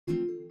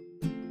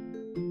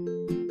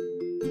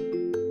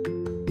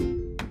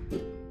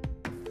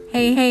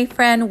Hey,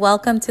 friend,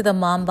 welcome to the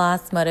Mom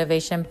Boss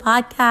Motivation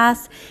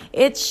Podcast.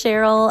 It's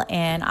Cheryl,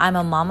 and I'm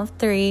a mom of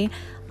three.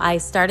 I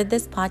started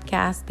this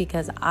podcast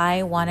because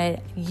I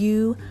wanted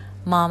you,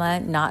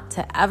 mama, not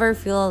to ever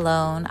feel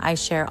alone. I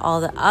share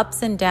all the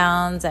ups and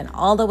downs and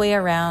all the way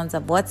arounds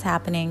of what's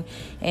happening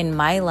in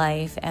my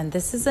life. And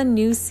this is a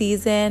new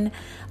season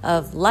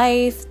of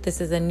life.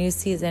 This is a new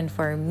season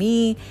for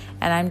me,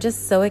 and I'm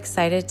just so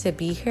excited to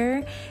be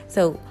here.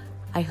 So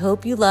I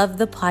hope you love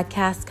the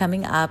podcast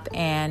coming up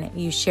and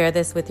you share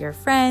this with your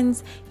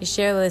friends, you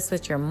share this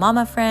with your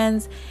mama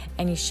friends,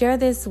 and you share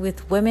this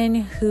with women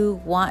who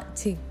want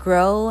to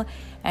grow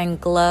and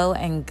glow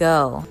and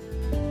go.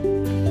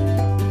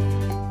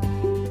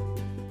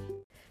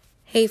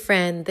 Hey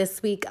friend,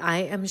 this week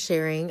I am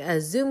sharing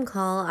a Zoom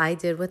call I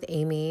did with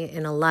Amy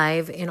in a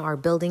live in our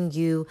Building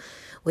You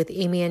with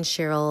Amy and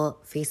Cheryl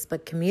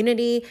Facebook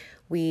community.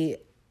 We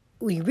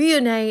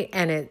reunite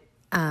and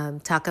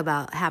talk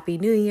about Happy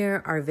New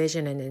Year, our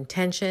vision and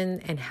intention,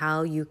 and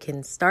how you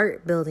can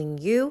start building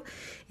you.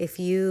 If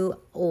you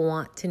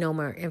want to know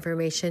more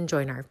information,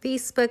 join our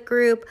Facebook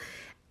group,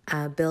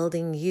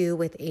 Building You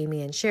with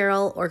Amy and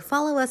Cheryl, or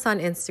follow us on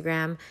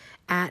Instagram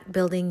at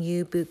Building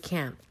You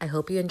Bootcamp. I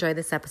hope you enjoy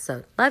this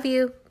episode. Love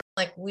you.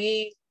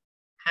 We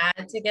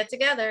had to get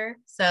together,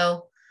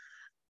 so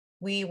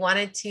we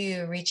wanted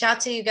to reach out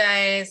to you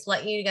guys,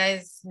 let you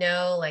guys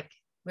know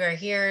we're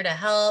here to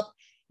help.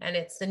 And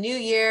it's the new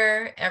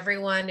year.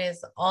 Everyone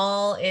is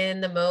all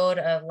in the mode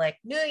of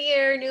new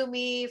year, new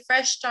me,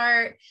 fresh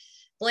start,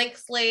 blank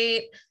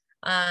slate.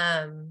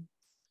 I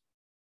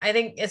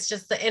think it's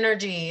just the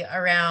energy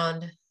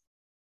around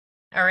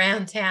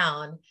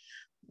town.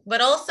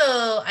 But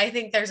also I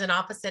think there's an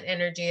opposite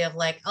energy of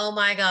oh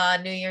my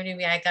God, new year, new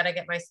me. I got to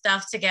get my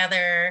stuff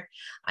together.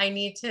 I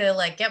need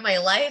to get my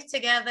life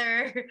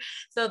together.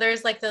 So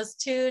there's those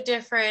two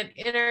different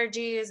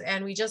energies.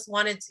 And we just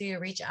wanted to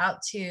reach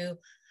out to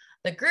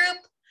the group.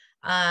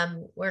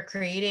 We're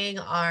creating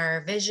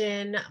our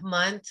vision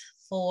month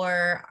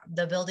for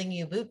the Building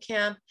You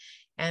Bootcamp,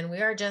 and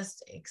we are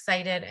just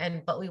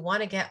excited. But we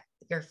want to get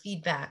your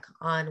feedback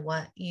on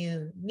what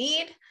you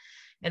need,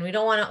 and we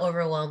don't want to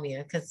overwhelm you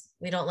because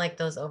we don't like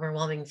those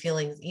overwhelming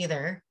feelings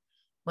either.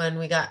 When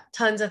we got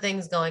tons of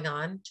things going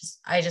on,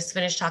 I just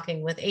finished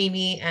talking with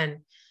Amy, and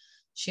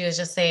she was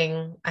just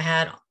saying I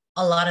had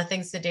a lot of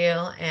things to do,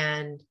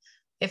 and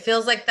it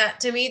feels like that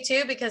to me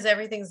too, because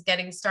everything's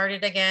getting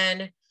started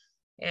again.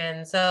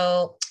 And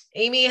so,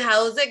 Amy,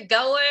 how's it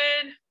going?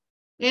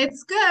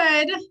 It's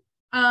good.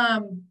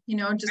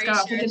 Just got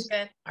off it's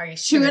good? Are you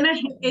sure?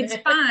 It's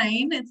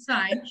fine. It's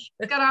fine.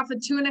 Got off a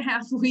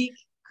 2.5 week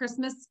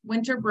Christmas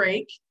winter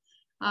break,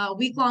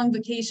 week-long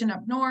vacation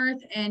up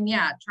north. And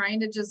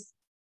trying to just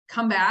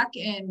come back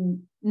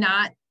and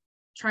not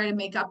try to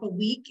make up a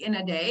week in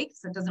a day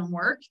because it doesn't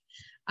work.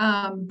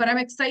 But I'm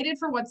excited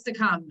for what's to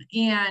come.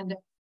 And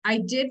I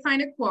did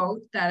find a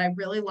quote that I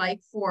really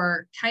like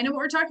for kind of what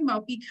we're talking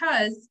about,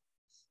 because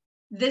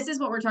this is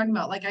what we're talking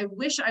about. I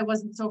wish I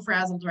wasn't so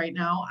frazzled right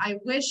now. I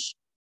wish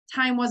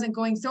time wasn't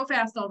going so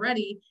fast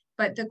already.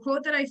 But the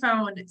quote that I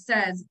found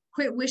says,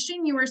 "Quit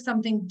wishing you were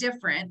something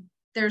different.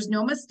 There's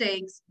no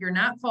mistakes. You're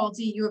not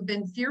faulty. You have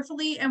been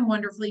fearfully and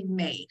wonderfully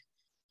made."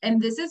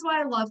 And this is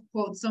why I love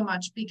quotes so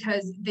much,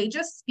 because they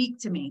just speak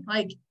to me.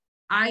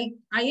 I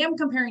am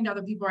comparing to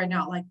other people right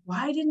now.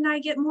 Why didn't I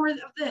get more of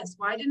this?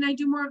 Why didn't I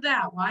do more of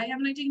that? Why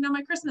haven't I taken down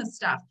my Christmas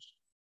stuff?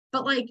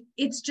 But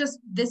it's just,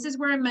 this is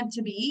where I'm meant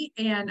to be,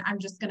 and I'm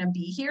just going to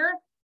be here.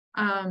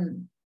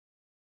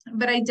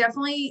 But I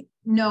definitely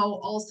know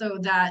also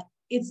that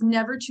it's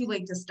never too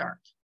late to start.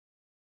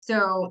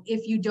 So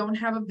if you don't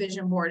have a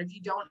vision board, if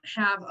you don't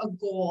have a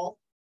goal,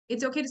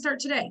 it's okay to start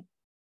today.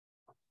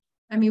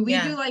 I mean, we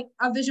do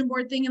a vision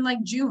board thing in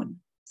June.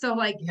 So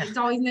it's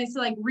always nice to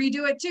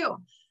redo it too.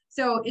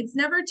 So it's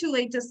never too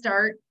late to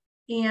start.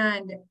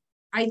 And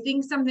I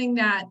think something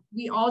that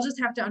we all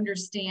just have to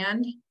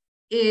understand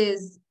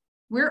is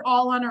we're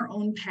all on our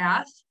own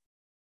path.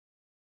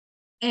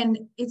 And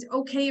it's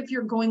okay if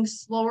you're going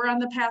slower on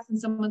the path and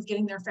someone's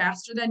getting there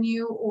faster than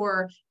you,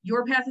 or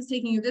your path is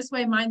taking you this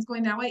way, mine's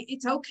going that way.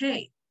 It's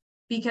okay,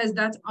 because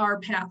that's our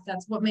path.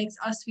 That's what makes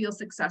us feel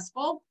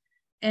successful.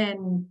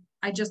 And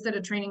I just did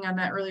a training on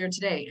that earlier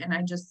today. And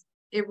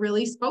it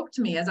really spoke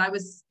to me as I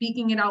was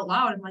speaking it out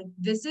loud. I'm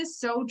this is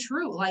so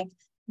true.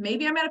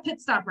 Maybe I'm at a pit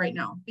stop right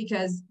now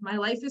because my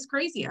life is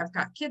crazy. I've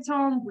got kids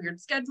home, weird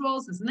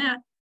schedules, this and that.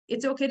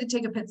 It's okay to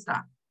take a pit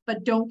stop,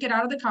 but don't get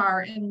out of the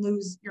car and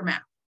lose your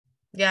map.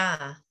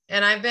 Yeah.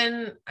 And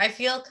I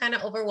feel kind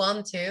of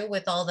overwhelmed too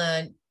with all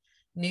the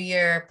New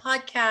Year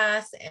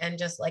podcasts, and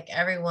just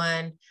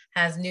everyone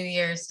has New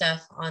Year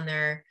stuff on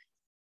their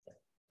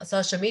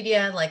social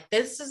media.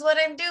 This is what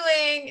I'm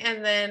doing.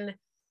 And then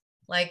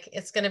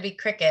it's going to be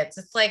crickets.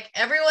 It's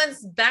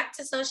everyone's back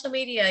to social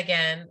media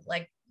again,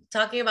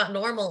 talking about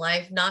normal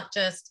life, not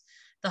just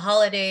the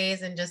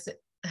holidays and just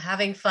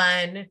having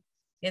fun.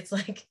 It's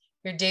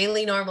your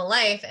daily normal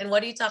life. And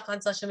what do you talk on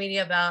social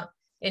media about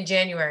in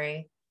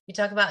January? You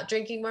talk about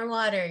drinking more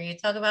water. You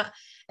talk about,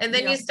 and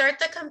then you start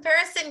the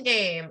comparison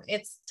game.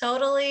 It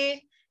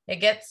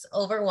gets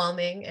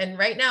overwhelming. And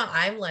right now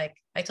I'm like,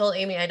 I told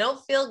Amy, I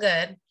don't feel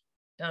good.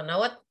 Don't know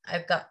what,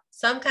 I've got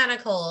some kind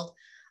of cold.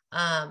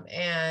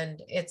 And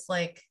it's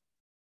like,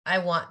 I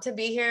want to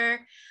be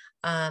here.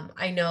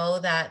 I know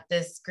that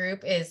this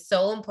group is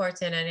so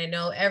important, and I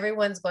know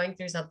everyone's going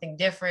through something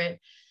different.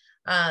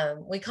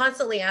 We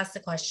constantly ask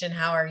the question,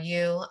 how are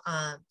you?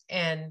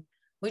 And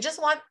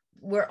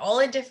we're all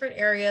in different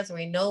areas.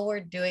 We know we're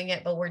doing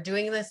it, but we're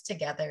doing this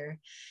together.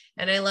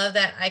 And I love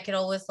that I can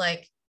always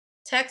like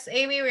text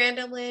Amy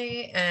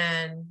randomly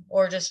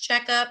or just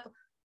check up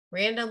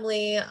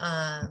randomly,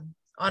 on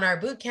our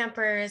boot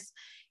campers.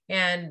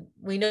 And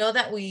we know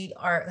that we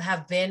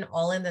have been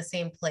all in the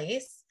same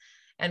place,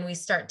 and we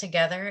start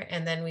together,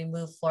 and then we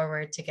move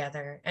forward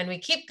together, and we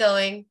keep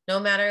going no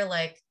matter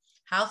like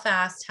how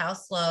fast, how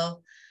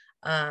slow.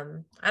 I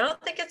don't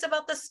think it's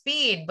about the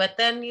speed, but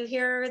then you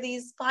hear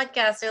these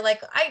podcasts, they're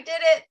like, I did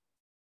it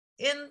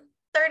in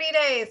 30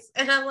 days.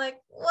 And I'm like,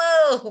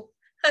 whoa,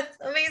 that's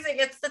amazing.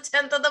 It's the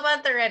 10th of the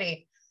month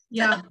already.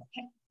 Yeah.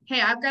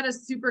 Hey, I've got a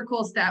super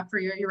cool stat for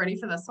you. Are you ready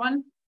for this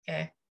one?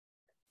 Okay.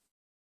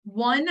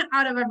 1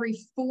 out of every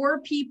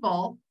 4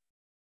 people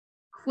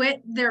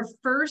quit their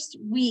first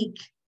week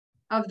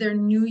of their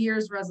New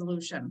Year's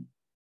resolution.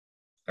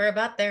 We're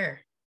about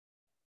there.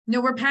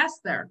 No, we're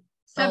past there.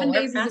 7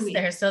 days is a week.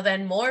 There. So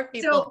then more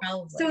people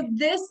probably. So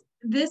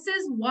this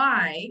is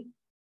why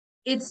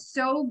it's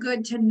so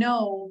good to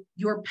know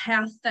your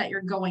path that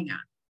you're going on.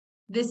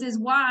 This is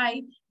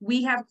why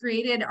we have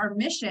created our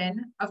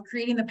mission of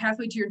creating the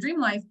pathway to your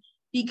dream life,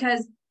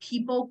 because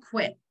people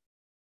quit.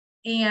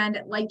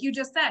 And like you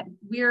just said,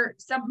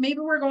 maybe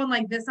we're going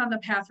like this on the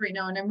path right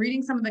now. And I'm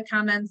reading some of the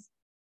comments.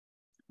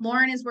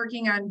 Lauren is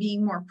working on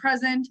being more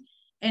present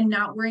and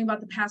not worrying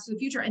about the past or the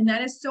future. And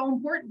that is so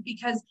important,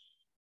 because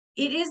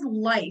it is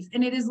life,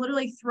 and it is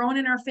literally thrown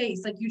in our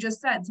face. Like you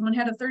just said, someone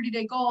had a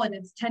 30-day goal and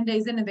it's 10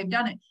 days in and they've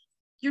done it.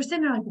 You're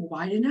sitting there like, well,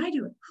 why didn't I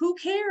do it? Who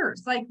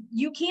cares? Like,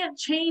 you can't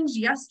change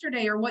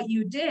yesterday or what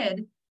you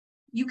did.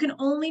 You can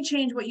only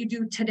change what you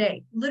do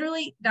today.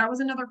 Literally, that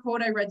was another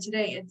quote I read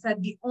today. It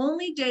said, the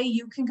only day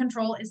you can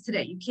control is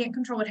today. You can't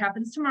control what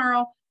happens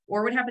tomorrow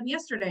or what happened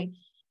yesterday.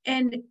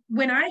 And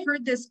when I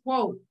heard this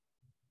quote,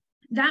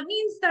 that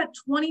means that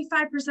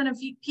 25% of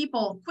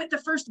people quit the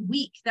first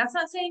week. That's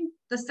not saying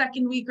the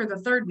second week or the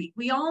third week.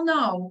 We all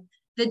know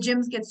that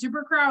gyms get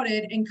super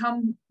crowded, and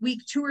come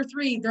week 2 or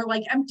 3, they're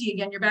like empty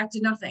again. You're back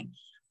to nothing.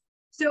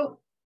 So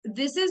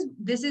this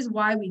is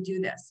why we do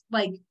this.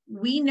 Like,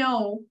 we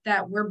know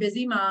that we're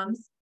busy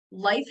moms.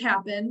 Life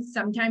happens.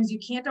 Sometimes you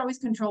can't always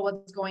control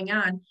what's going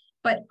on,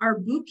 but our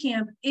boot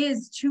camp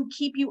is to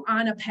keep you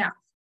on a path,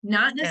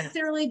 not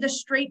necessarily the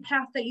straight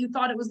path that you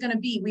thought it was going to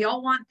be. We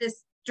all want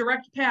this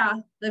direct path,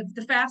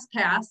 the fast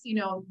pass,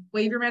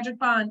 wave your magic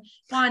wand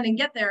and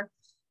get there.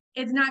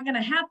 It's not going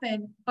to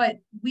happen, but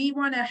we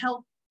want to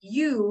help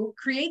you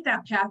create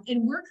that path.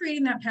 And we're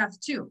creating that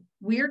path too.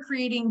 We're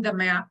creating the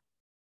map,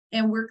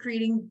 and we're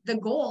creating the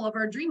goal of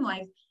our dream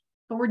life,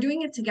 but we're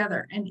doing it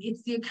together. And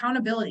it's the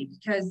accountability,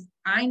 because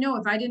I know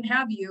if I didn't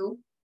have you,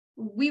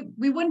 we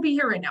wouldn't be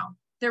here right now.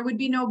 There would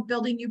be no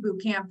Building You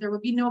Bootcamp. There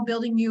would be no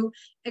Building You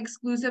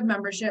exclusive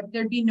membership.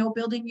 There'd be no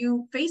Building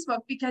You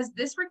Facebook, because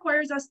this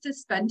requires us to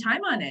spend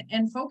time on it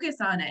and focus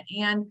on it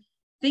and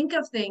think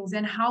of things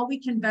and how we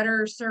can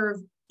better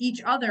serve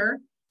each other,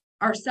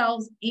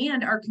 ourselves,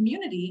 and our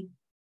community.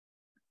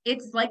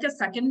 It's like a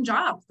second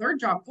job, third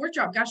job, fourth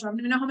job. Gosh, I don't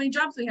even know how many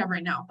jobs we have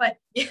right now, but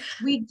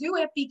we do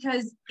it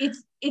because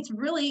it's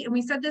really, and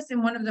we said this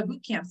in one of the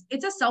boot camps,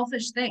 it's a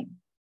selfish thing.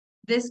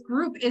 This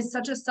group is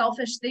such a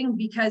selfish thing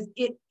because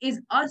it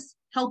is us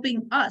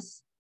helping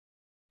us.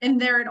 And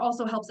there it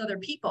also helps other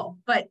people.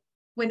 But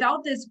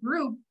without this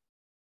group,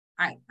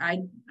 I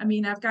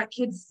mean, I've got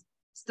kids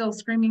still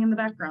screaming in the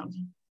background.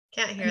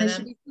 Can't hear them. They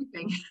should be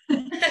sleeping.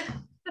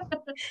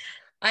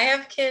 I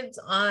have kids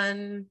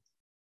on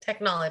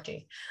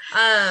technology.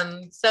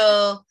 Yeah,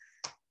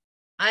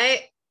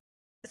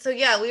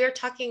 we were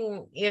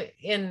talking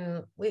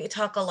we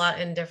talk a lot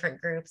in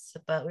different groups,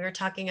 but we were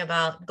talking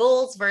about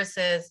goals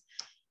versus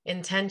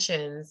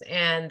intentions.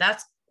 And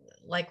that's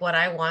like what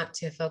I want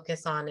to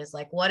focus on, is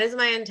like, what is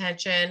my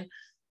intention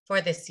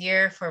for this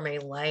year, for my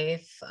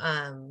life?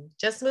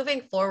 Just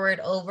moving forward,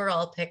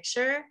 overall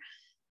picture.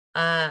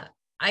 I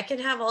can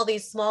have all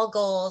these small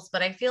goals,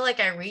 but I feel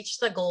like I reach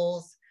the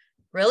goals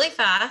really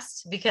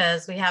fast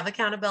because we have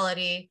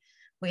accountability,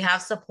 we have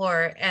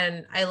support.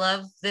 And I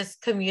love this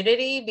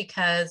community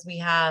because we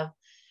have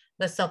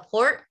the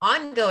support,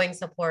 ongoing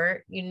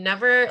support. You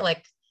never,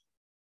 like,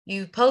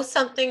 you post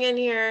something in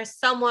here,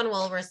 someone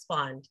will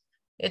respond.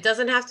 It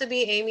doesn't have to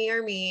be Amy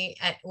or me.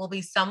 It will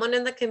be someone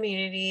in the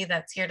community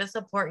that's here to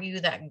support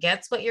you, that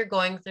gets what you're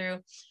going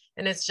through.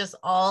 And it's just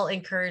all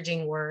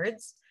encouraging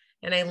words.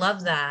 And I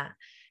love that.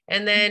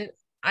 And then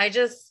I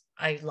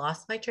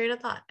lost my train of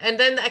thought. And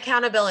then the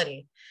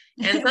accountability.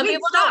 And some Wait,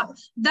 people stop. don't.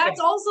 That's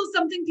also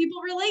something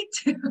people relate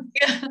to.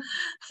 Yeah.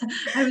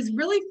 I was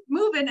really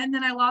moving and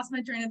then I lost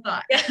my train of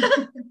thought. Yeah.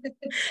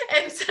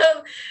 And so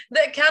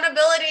the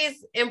accountability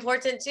is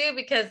important too,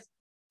 because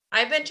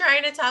I've been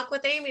trying to talk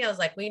with Amy. I was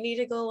like, we need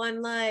to go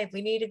on live.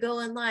 We need to go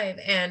on live.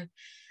 And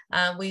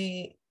I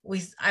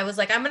was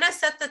like, I'm going to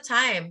set the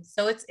time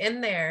so it's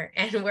in there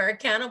and we're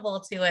accountable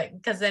to it.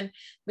 Because then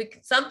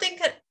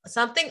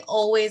something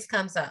always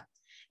comes up.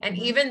 And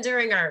even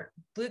during our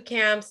boot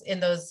camps in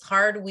those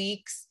hard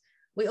weeks,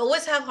 we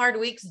always have hard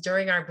weeks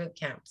during our boot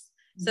camps.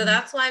 So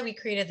that's why we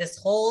created this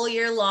whole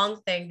year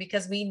long thing,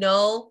 because we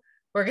know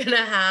we're going to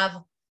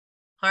have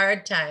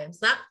hard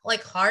times, not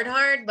like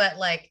hard, but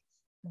like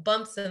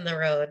bumps in the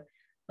road,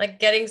 like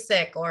getting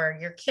sick or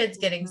your kids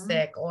getting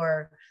sick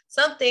or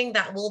something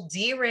that will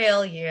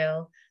derail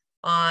you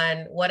on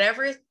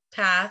whatever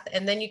path.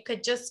 And then you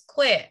could just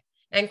quit.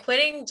 And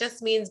quitting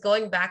just means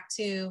going back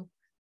to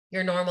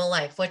your normal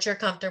life, what you're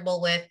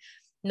comfortable with,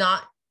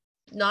 not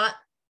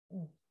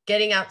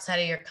getting outside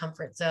of your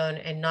comfort zone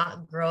and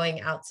not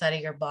growing outside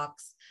of your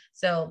box.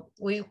 So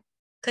we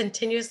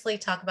continuously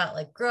talk about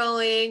like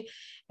growing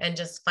and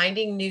just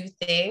finding new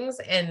things.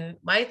 And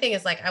my thing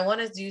is like, I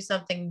want to do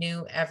something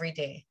new every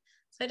day.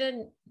 So I did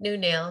new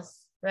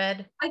nails,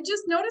 red. I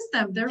just noticed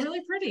them. They're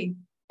really pretty.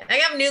 I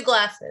have new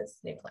glasses.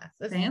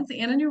 Fancy,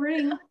 and a new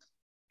ring.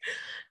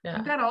 Yeah,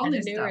 I've got all new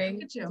new stuff. ring.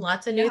 Look at you.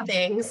 Lots of new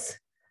things.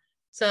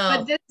 So,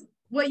 but this,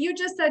 what you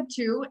just said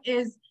too,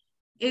 is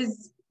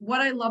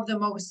what I love the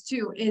most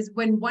too, is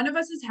when one of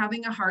us is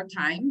having a hard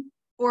time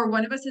or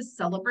one of us is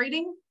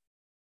celebrating,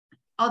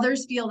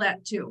 others feel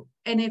that too.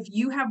 And if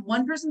you have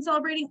one person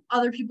celebrating,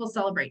 other people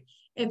celebrate.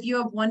 If you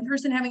have one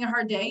person having a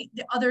hard day,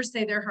 the others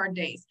say their hard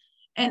days.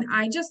 And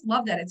I just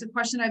love that. It's a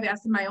question I've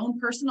asked in my own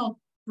personal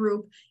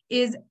group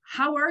is,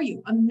 how are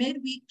you? A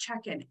midweek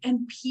check-in.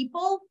 And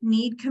people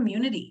need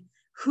community.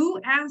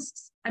 Who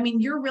asks? I mean,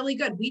 you're really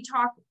good. We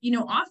talk,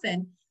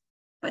 often,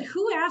 but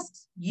who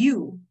asks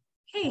you,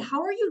 hey,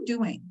 how are you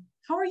doing?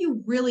 How are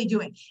you really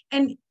doing?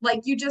 And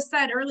like you just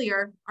said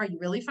earlier, are you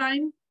really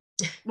fine?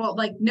 Well,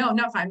 like, no,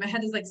 not fine. My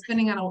head is like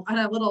spinning on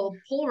a little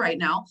pole right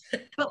now.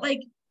 But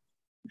like,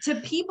 to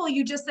people,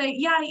 you just say,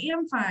 yeah, I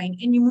am fine.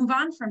 And you move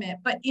on from it.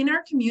 But in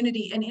our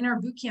community and in our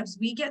boot camps,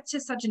 we get to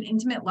such an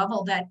intimate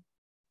level that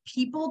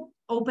people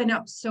open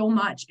up so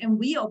much and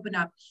we open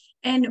up.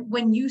 And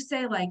when you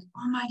say like,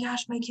 oh my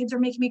gosh, my kids are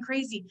making me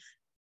crazy,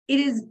 it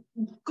is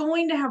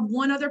going to have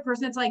one other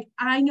person that's like,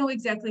 I know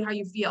exactly how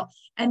you feel.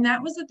 And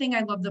that was the thing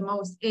I love the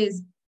most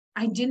is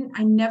I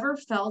never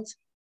felt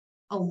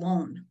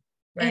alone.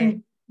 Right.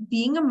 And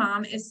being a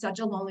mom is such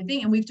a lonely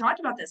thing. And we've talked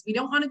about this. We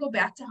don't want to go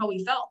back to how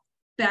we felt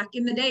back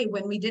in the day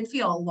when we did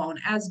feel alone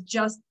as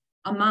just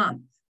a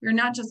mom. We're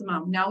not just a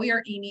mom. Now we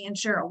are Amy and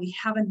Cheryl. We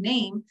have a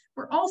name.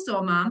 We're also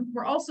a mom.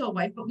 We're also a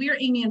wife, but we are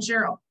Amy and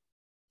Cheryl.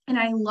 And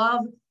I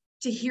love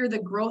to hear the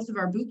growth of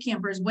our boot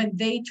campers when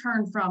they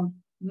turn from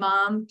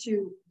mom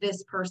to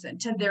this person,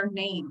 to their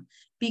name.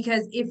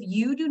 Because if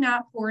you do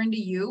not pour into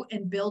you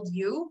and build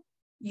you,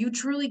 you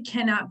truly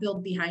cannot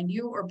build behind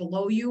you or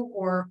below you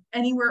or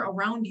anywhere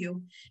around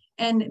you.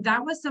 And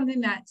that was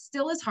something that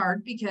still is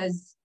hard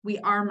because we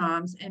are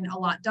moms and a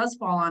lot does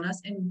fall on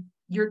us, and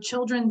your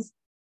children's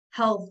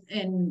health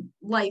and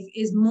life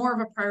is more of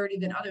a priority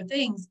than other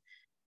things.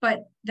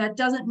 But that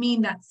doesn't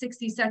mean that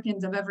 60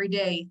 seconds of every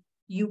day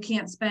you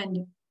can't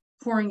spend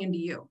pouring into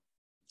you.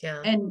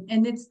 Yeah.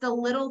 And it's the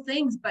little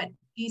things, but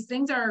these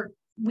things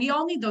we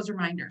all need those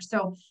reminders.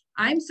 So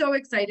I'm so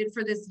excited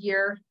for this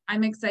year.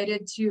 I'm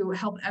excited to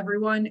help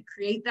everyone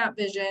create that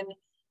vision,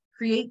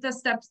 create the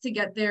steps to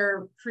get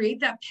there,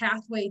 create that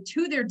pathway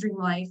to their dream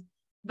life.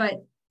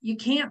 But you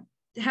can't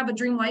have a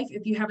dream life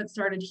if you haven't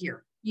started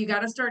here. You got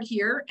to start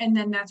here. And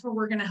then that's where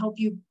we're going to help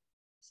you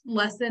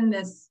lessen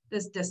this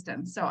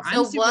distance. So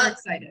I'm super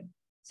excited.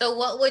 So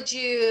what would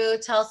you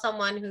tell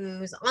someone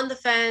who's on the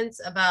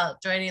fence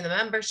about joining the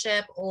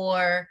membership,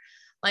 or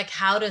like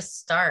how to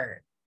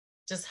start?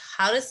 Just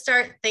how to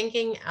start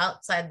thinking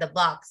outside the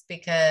box,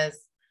 because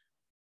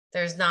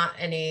there's not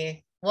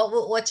any,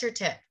 what's your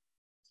tip?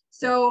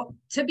 So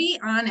to be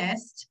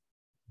honest,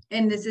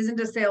 and this isn't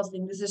a sales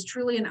thing, this is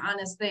truly an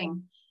honest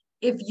thing.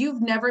 If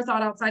you've never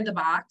thought outside the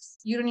box,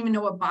 you don't even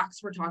know what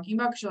box we're talking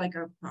about because you're like,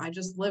 oh, I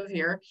just live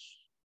here.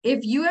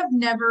 If you have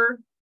never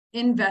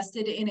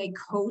invested in a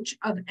coach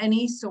of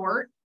any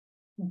sort,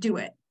 do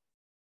it.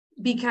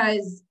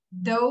 Because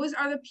those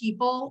are the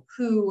people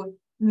who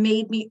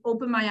made me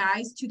open my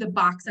eyes to the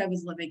box I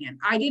was living in.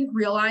 I didn't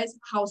realize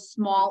how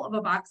small of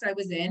a box I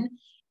was in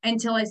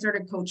until I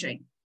started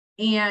coaching.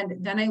 And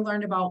then I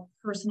learned about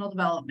personal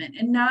development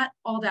and not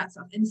all that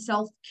stuff, and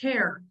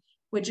self-care,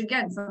 which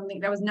again, something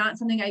that was not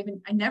something I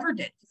never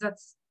did,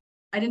 because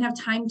I didn't have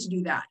time to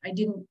do that. I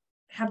didn't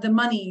have the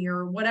money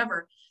or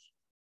whatever.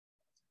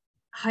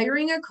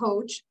 Hiring a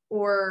coach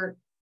or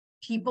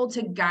people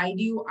to guide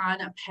you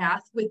on a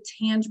path with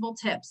tangible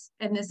tips.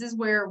 And this is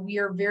where we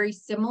are very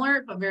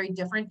similar, but very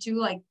different too.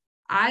 Like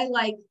I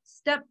like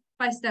step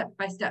by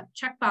step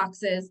check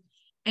boxes.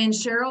 And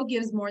Cheryl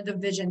gives more the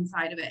vision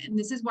side of it. And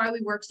this is why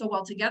we work so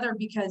well together,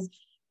 because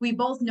we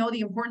both know the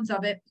importance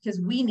of it because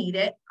we need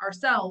it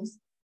ourselves,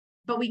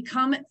 but we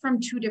come from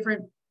two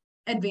different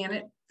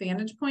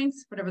vantage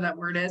points, whatever that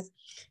word is,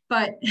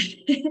 but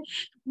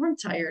we're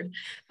tired.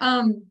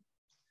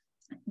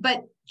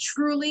 But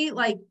truly,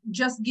 like,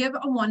 just give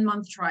a 1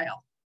 month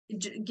trial,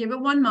 give it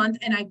 1 month.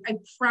 And I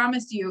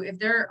promise you, if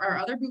there are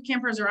other boot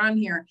campers are on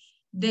here,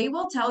 they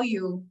will tell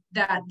you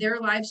that their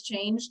lives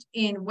changed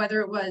in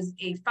whether it was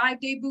a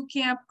 5-day boot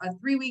camp, a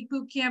 3-week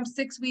boot camp,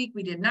 6-week,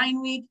 we did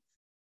 9-week.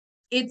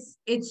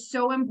 It's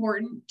so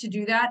important to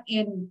do that.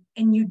 And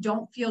you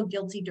don't feel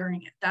guilty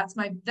during it. That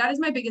is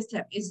my biggest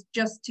tip, is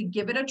just to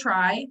give it a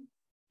try,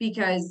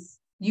 because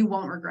you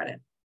won't regret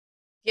it.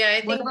 Yeah,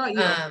 I What think about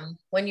you?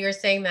 When you were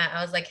saying that,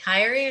 I was like,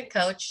 hiring a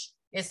coach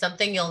is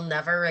something you'll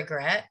never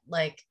regret.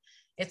 Like,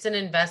 it's an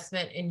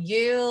investment in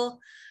you,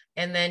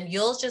 and then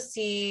you'll just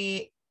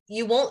see,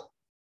 we point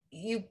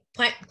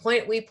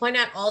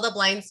out all the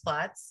blind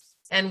spots,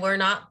 and we're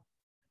not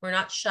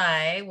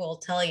shy. We'll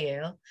tell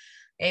you.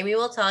 Amy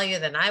will tell you,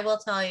 then I will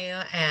tell you.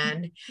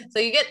 And so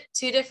you get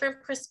two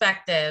different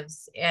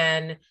perspectives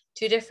and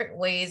two different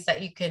ways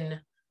that you can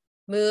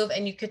move,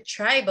 and you could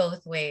try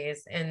both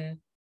ways. And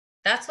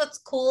that's what's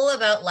cool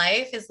about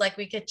life, is like,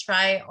 we could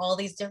try all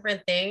these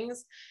different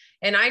things.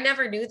 And I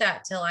never knew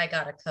that till I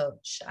got a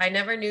coach. I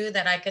never knew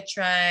that I could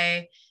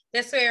try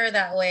this way or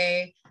that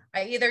way.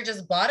 I either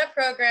just bought a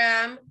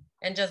program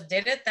and just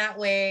did it that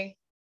way,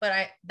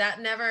 but that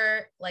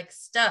never like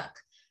stuck.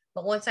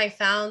 But once I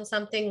found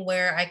something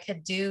where I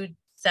could do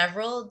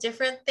several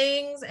different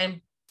things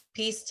and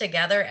piece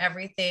together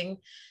everything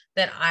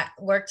that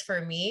worked for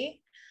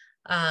me,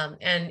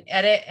 and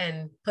edit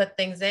and put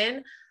things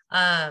in,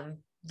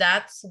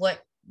 that's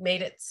what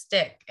made it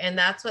stick. And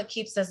that's what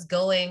keeps us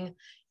going,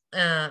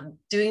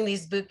 doing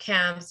these boot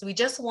camps. We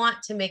just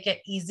want to make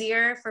it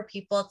easier for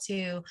people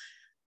to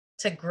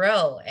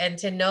grow, and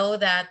to know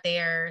that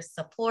there's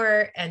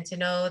support, and to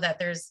know that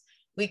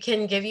we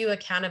can give you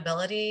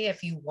accountability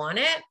if you want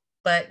it,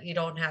 but you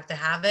don't have to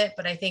have it.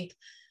 But I think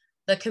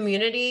the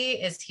community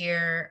is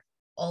here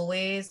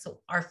always.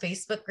 Our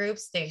Facebook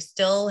groups, they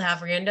still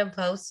have random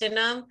posts in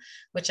them,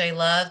 which I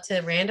love to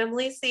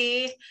randomly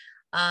see.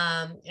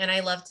 And I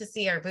love to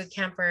see our boot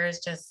campers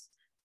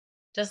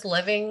just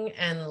living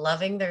and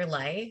loving their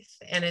life.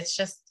 And it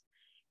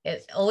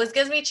always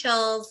gives me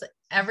chills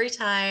every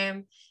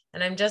time.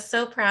 And I'm just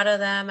so proud of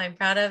them. I'm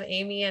proud of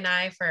Amy and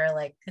I for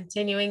like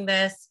continuing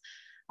this.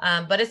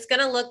 But it's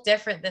going to look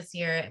different this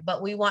year,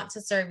 but we want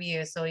to serve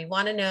you. So we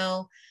want to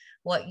know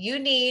what you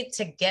need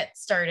to get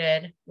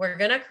started. We're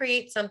going to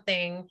create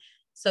something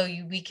so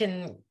we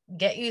can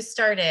get you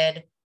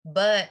started.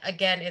 But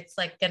again, it's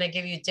like going to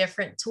give you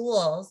different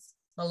tools,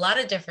 a lot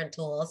of different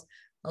tools,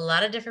 a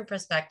lot of different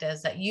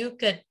perspectives that you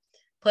could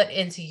put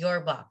into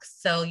your box.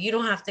 So you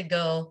don't have to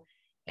go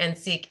and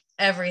seek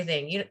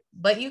everything,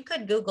 but you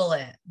could Google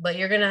it, but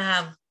you're going to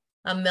have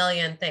a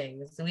million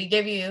things. We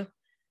give you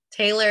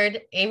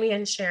tailored Amy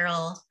and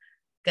Cheryl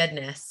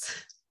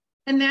goodness.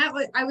 And that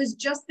I was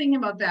just thinking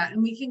about that,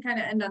 and we can kind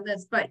of end on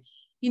this, but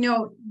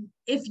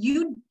if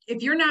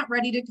you're not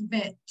ready to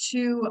commit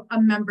to a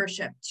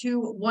membership, to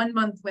 1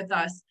 month with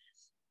us,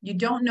 you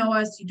don't know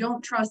us, you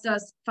don't trust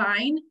us,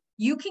 fine.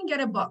 You can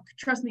get a book.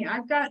 Trust me,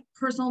 I've got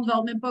personal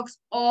development books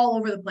all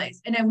over the place.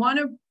 And I want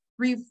to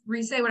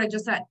re-say what I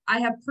just said.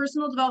 I have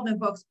personal development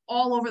books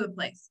all over the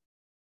place.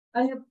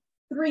 I have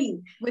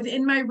 3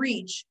 within my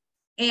reach,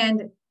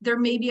 and there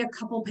may be a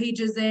couple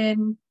pages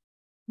in.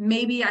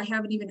 Maybe I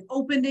haven't even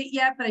opened it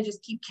yet, but I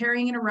just keep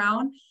carrying it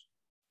around.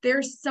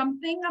 There's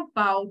something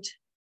about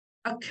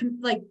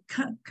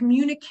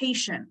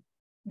communication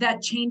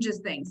that changes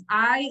things.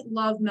 I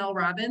love Mel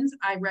Robbins.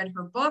 I read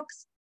her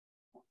books.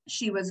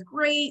 She was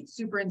great,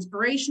 super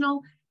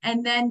inspirational.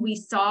 And then we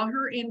saw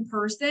her in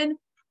person,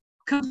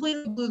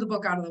 completely blew the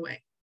book out of the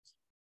way.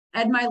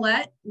 Ed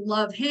Milet,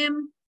 love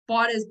him,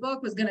 bought his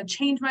book, was going to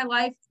change my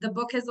life. The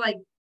book is like,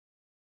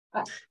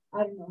 I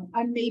don't know,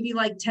 I'm maybe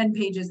like 10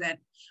 pages in.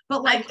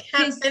 But like, I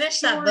can't finish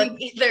that book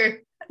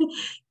either.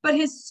 But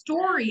his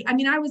story, I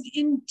mean, I was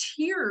in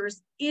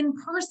tears in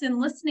person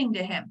listening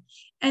to him.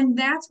 And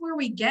that's where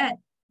we get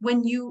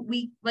when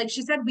like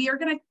she said, we are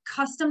going to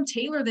custom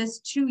tailor this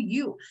to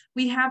you.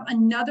 We have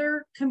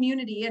another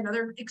community,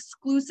 another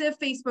exclusive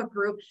Facebook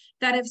group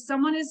that if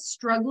someone is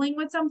struggling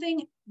with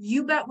something,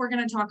 you bet we're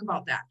going to talk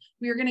about that.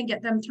 We are going to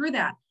get them through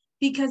that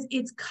because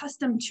it's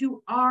custom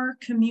to our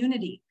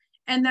community.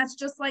 And that's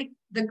just like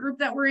the group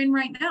that we're in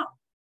right now.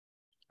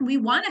 We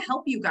want to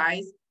help you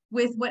guys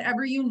with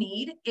whatever you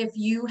need. If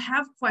you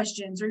have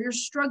questions or you're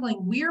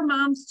struggling, we're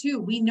moms too.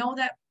 We know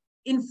that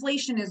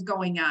inflation is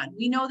going on.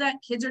 We know that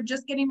kids are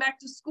just getting back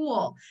to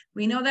school.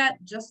 We know that,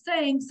 just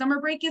saying,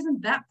 summer break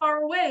isn't that far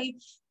away.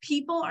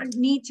 People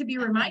need to be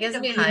reminded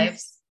of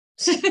hives.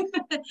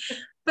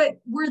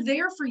 But we're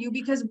there for you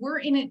because we're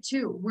in it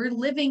too. We're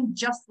living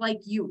just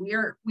like you. We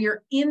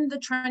are in the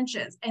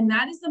trenches. And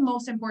that is the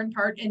most important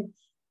part. And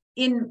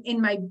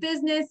in my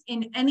business,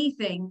 in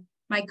anything,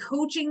 my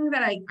coaching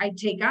that I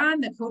take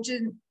on, the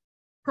coaching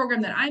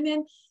program that I'm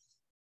in,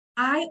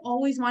 I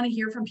always want to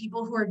hear from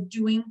people who are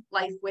doing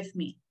life with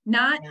me,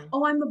 not,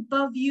 oh, I'm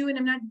above you and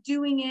I'm not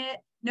doing it.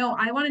 No,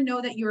 I want to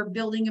know that you're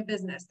building a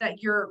business,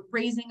 that you're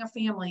raising a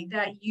family,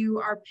 that you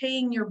are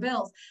paying your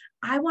bills.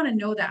 I want to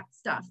know that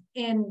stuff.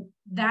 And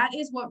that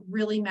is what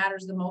really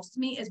matters the most to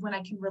me, is when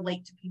I can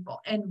relate to people,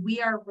 and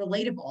we are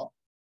relatable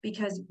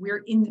because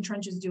we're in the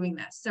trenches doing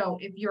this. So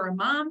if you're a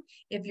mom,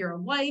 if you're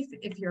a wife,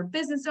 if you're a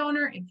business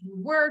owner, if you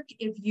work,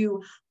 if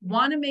you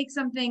want to make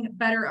something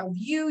better of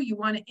you, you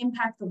want to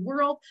impact the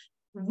world,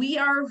 we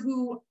are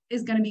who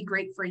is going to be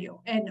great for you.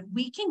 And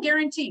we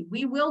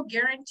will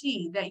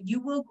guarantee that you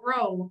will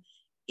grow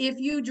if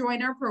you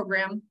join our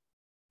program.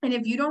 And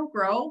if you don't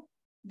grow,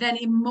 then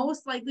it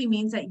most likely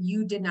means that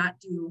you did not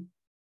do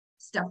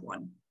step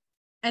one,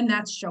 and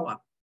that's show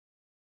up.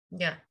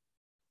 Yeah.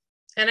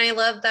 And I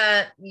love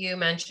that you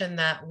mentioned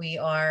that we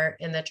are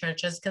in the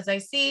trenches, because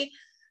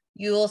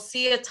you will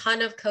see a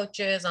ton of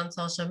coaches on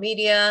social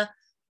media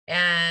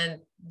and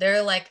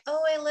they're like,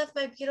 oh, I live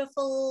my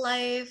beautiful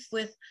life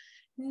with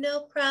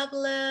no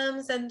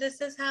problems, and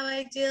this is how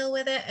I deal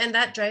with it. And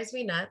that drives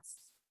me nuts.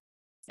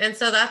 And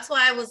so that's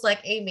why I was like,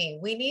 Amy,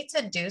 we need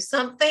to do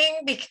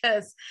something,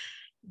 because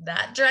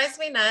that drives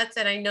me nuts.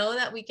 And I know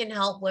that we can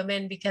help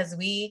women because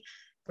we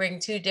bring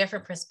two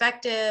different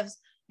perspectives,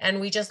 and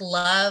we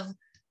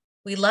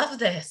love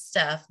this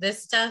stuff.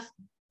 This stuff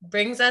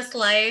brings us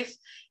life,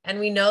 and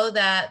we know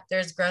that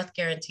there's growth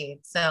guaranteed.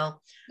 So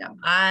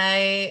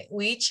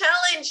we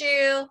challenge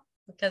you,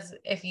 because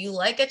if you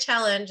like a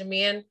challenge,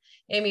 me and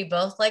Amy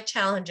both like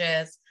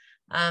challenges,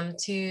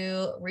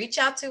 to reach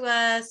out to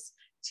us,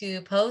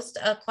 to post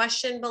a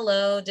question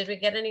below. Did we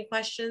get any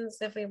questions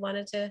if we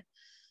wanted to?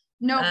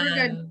 No,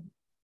 we're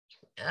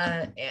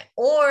good.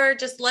 Or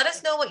just let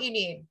us know what you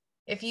need.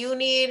 If you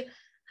need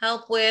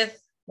help with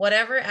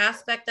whatever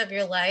aspect of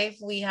your life,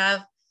 we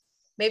have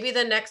maybe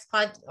the next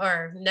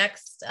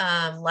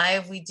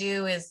live we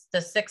do is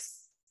the 6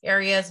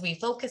 areas we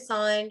focus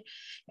on,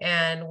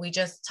 and we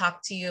just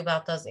talk to you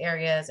about those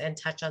areas and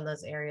touch on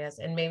those areas,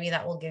 and maybe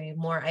that will give you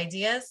more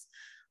ideas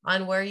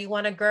on where you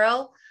want to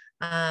grow.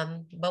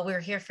 But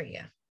we're here for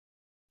you.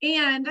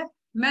 And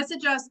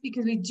message us,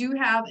 because we do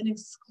have an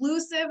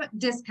exclusive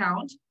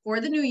discount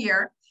for the new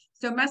year.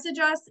 So message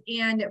us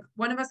and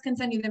one of us can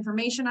send you the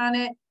information on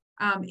it.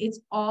 It's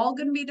all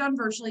going to be done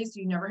virtually, so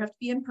you never have to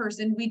be in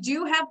person. We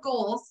do have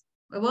goals.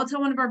 I will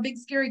tell one of our big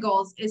scary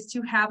goals is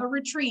to have a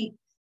retreat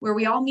where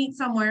we all meet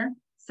somewhere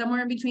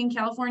in between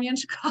California and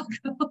Chicago.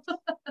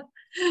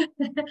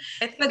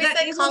 I think we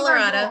said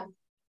Colorado.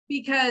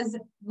 Because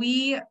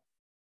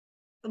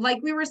like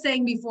we were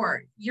saying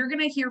before, you're going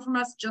to hear from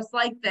us just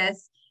like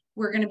this.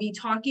 We're going to be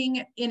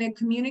talking in a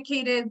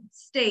communicative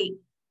state,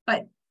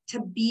 but to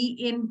be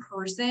in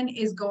person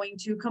is going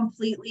to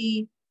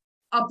completely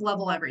up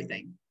level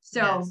everything.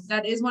 So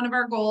That is one of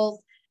our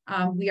goals.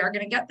 We are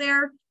going to get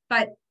there,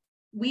 but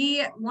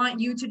we want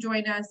you to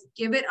join us.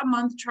 Give it a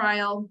month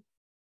trial.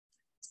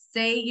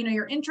 Say,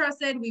 you're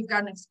interested. We've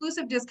got an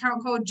exclusive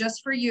discount code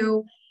just for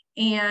you.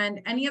 And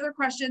any other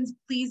questions,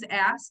 please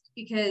ask,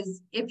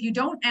 because if you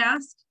don't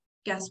ask,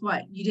 guess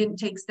what? You didn't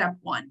take step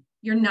one.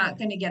 You're not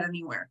going to get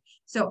anywhere.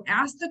 So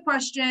ask the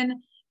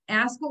question,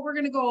 ask what we're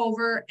going to go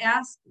over,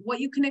 ask what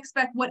you can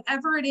expect,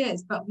 whatever it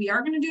is. But we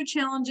are going to do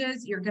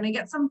challenges. You're going to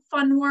get some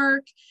fun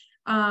work.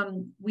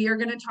 We are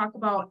going to talk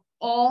about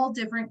all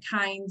different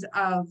kinds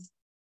of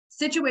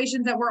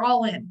situations that we're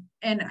all in.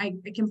 And I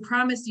can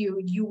promise you,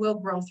 you will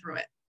grow through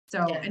it.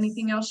 So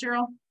Anything else,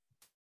 Cheryl?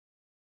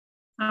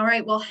 All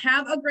right. Well,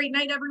 have a great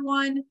night,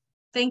 everyone.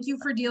 Thank you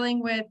for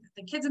dealing with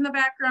the kids in the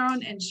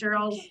background and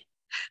Cheryl's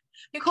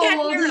cold.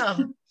 Can't hear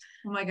them.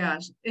 Oh my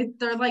gosh.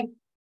 They're like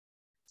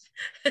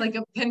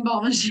a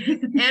pinball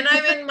machine. And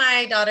I'm in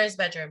my daughter's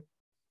bedroom.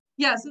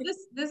 Yeah. So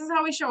this is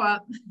how we show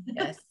up.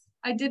 Yes.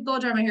 I did blow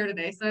dry my hair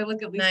today, so I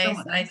look at least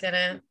nice. I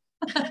didn't.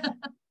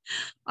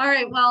 All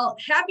right. Well,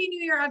 Happy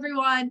New Year,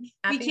 everyone.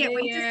 We can't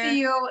wait to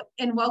see you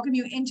and welcome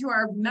you into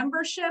our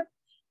membership.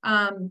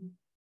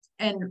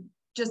 And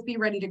just be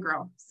ready to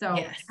grow. So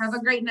Have a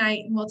great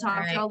night, and we'll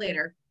talk to y'all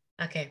later.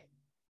 Okay.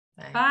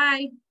 Bye.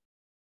 Bye.